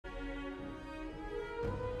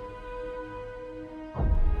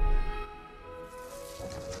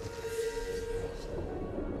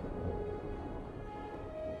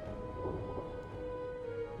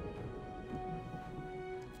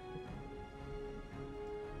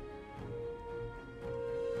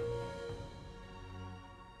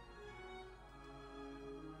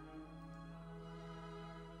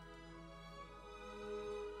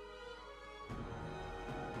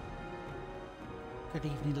Good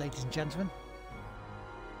evening, ladies and gentlemen.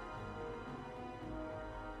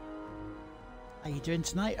 How are you doing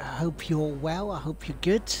tonight? I hope you're well. I hope you're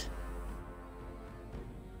good.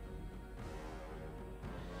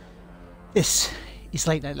 This is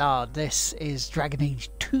Late Night Lard. This is Dragon Age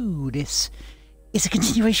 2. This is a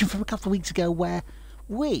continuation from a couple of weeks ago where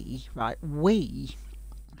we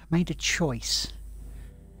made a choice.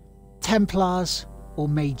 Templars or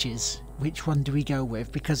mages? Which one do we go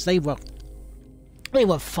with? Because they were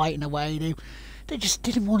fighting away. They just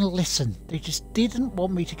didn't want to listen. They just didn't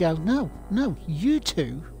want me to go, no, you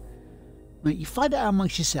two, mate, you fight it out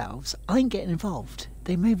amongst yourselves. I ain't getting involved.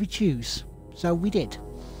 They made me choose. So we did.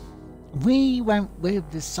 We went with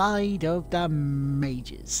the side of the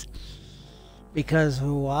mages. Because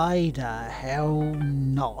why the hell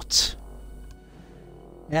not?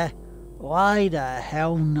 Yeah, why the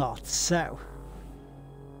hell not? So,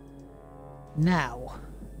 now,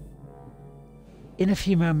 in a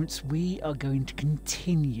few moments, we are going to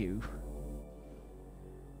continue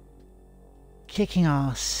kicking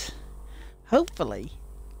ass. Hopefully,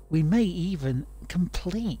 we may even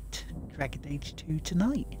complete Dragon Age 2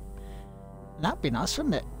 tonight. That'd be nice,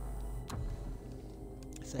 wouldn't it?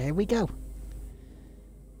 So here we go.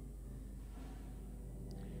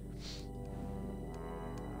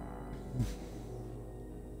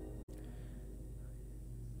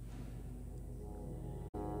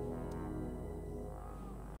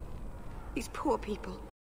 These poor people.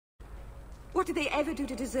 What did they ever do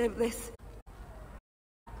to deserve this?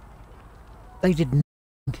 They didn't.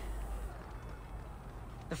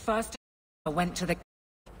 The first went to the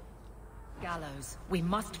gallows. We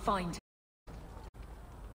must find him.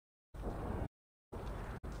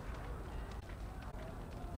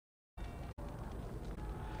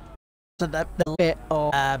 So that little bit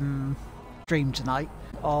of stream tonight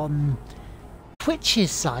on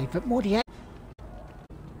Twitch's side, but more the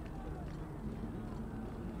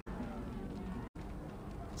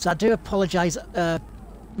so I do apologise,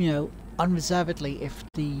 unreservedly if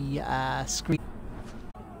the screen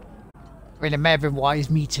really may have advised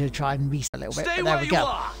me to try and reset a little bit. Stay but there where we you go.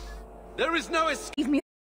 are. There is no escape. Leave me.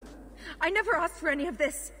 I never asked for any of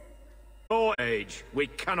this. Your age, we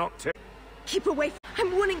cannot take. Keep away.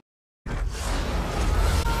 I'm warning.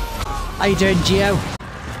 How you doing, Gio?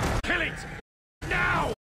 Kill it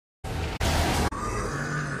now.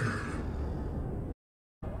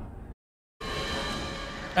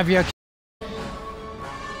 Have you okay?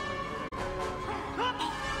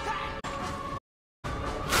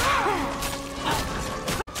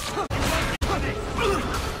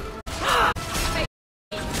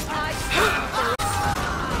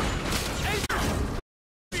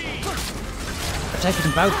 Taking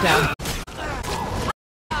them both down.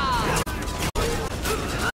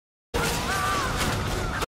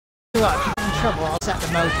 Right, if you're in trouble, I'll set the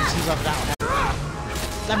mode and see whether that'll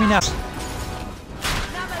help. Let me know.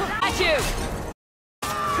 At you!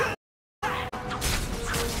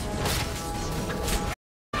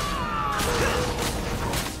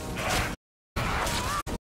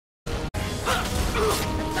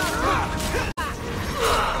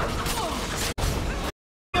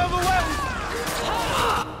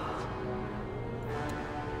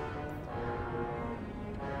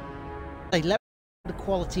 Let me know what the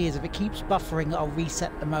quality is. If it keeps buffering, I'll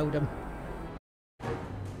reset the modem.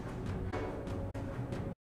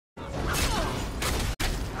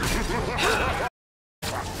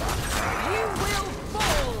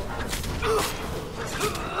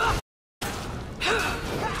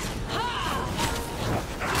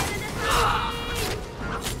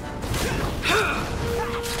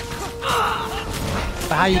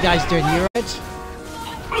 But how you guys doing? You alright?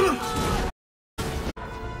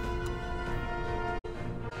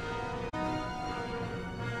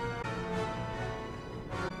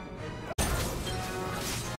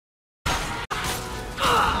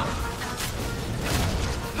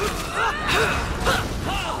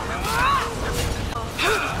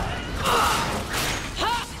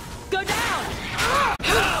 Go down!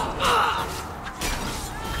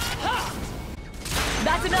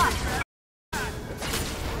 That's enough!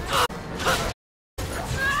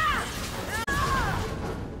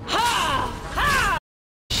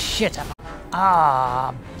 Shit.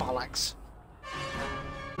 Bollocks.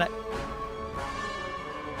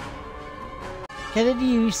 Can any of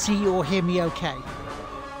you see or hear me okay?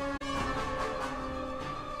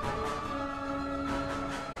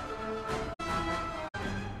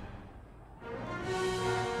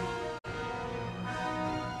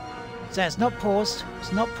 So it's not paused.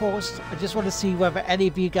 It's not paused. I just want to see whether any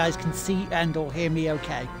of you guys can see and or hear me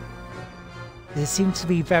okay. It seems to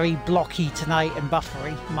be very blocky tonight and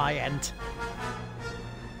buffery, my end.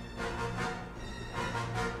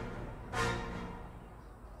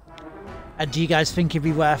 And do you guys think it'd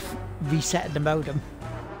be worth resetting the modem?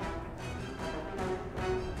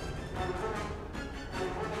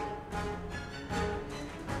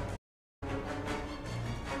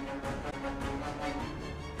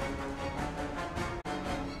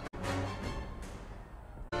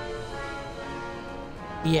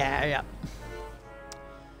 Yeah, yeah.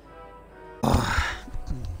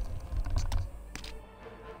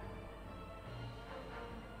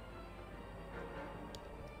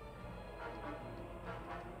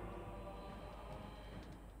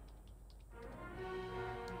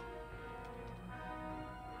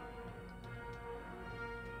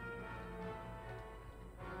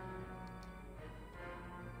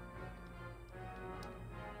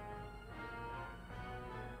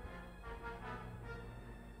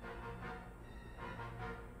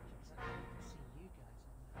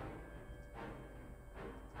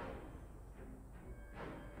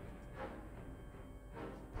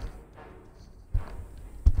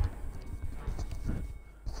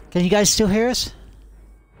 Can you guys still hear us?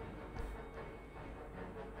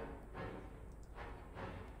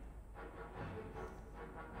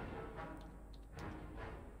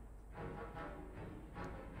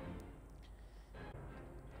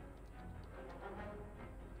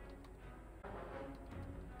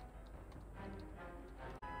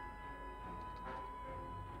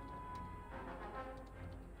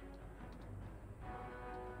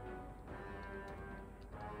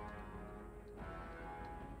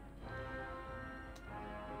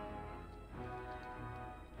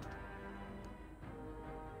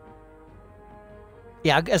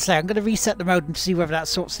 Yeah, I'm going to reset the modem to see whether that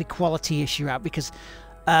sorts the quality issue out, because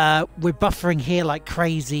we're buffering here like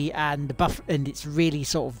crazy, and it's really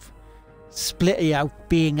sort of split, you know,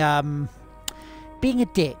 being a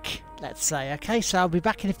dick, let's say. Okay, so I'll be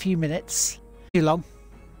back in a few minutes. Too long.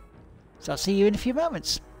 So I'll see you in a few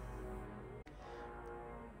moments.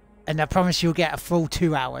 And I promise you'll get a full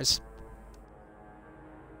 2 hours.